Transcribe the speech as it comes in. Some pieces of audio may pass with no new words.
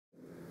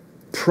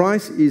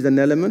Price is an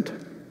element,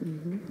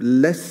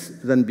 less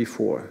than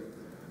before.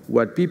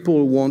 What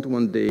people want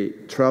when they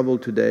travel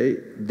today,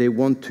 they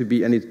want to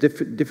be, and it's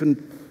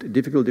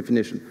difficult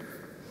definition,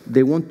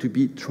 they want to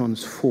be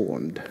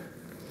transformed,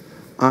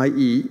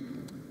 i.e.,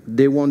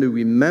 they want to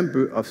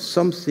remember of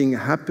something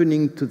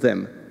happening to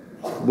them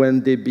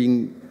when they've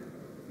been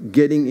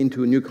getting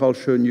into a new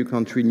culture, new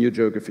country, new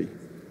geography.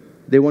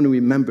 They want to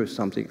remember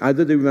something.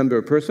 Either they remember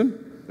a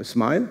person, a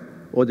smile,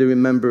 or they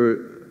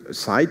remember a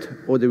sight,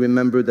 or they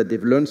remember that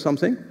they've learned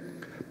something,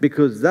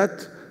 because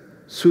that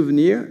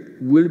souvenir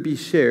will be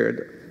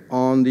shared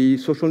on the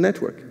social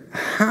network.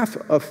 Half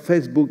of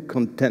Facebook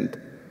content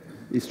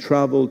is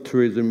travel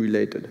tourism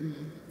related.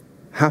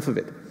 Half of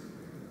it.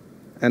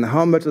 And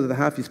how much of the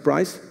half is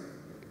price?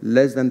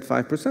 Less than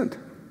 5%.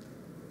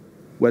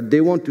 What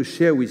they want to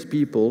share with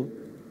people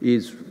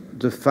is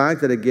the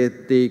fact that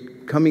they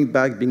coming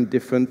back being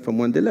different from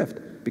when they left,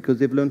 because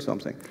they've learned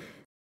something.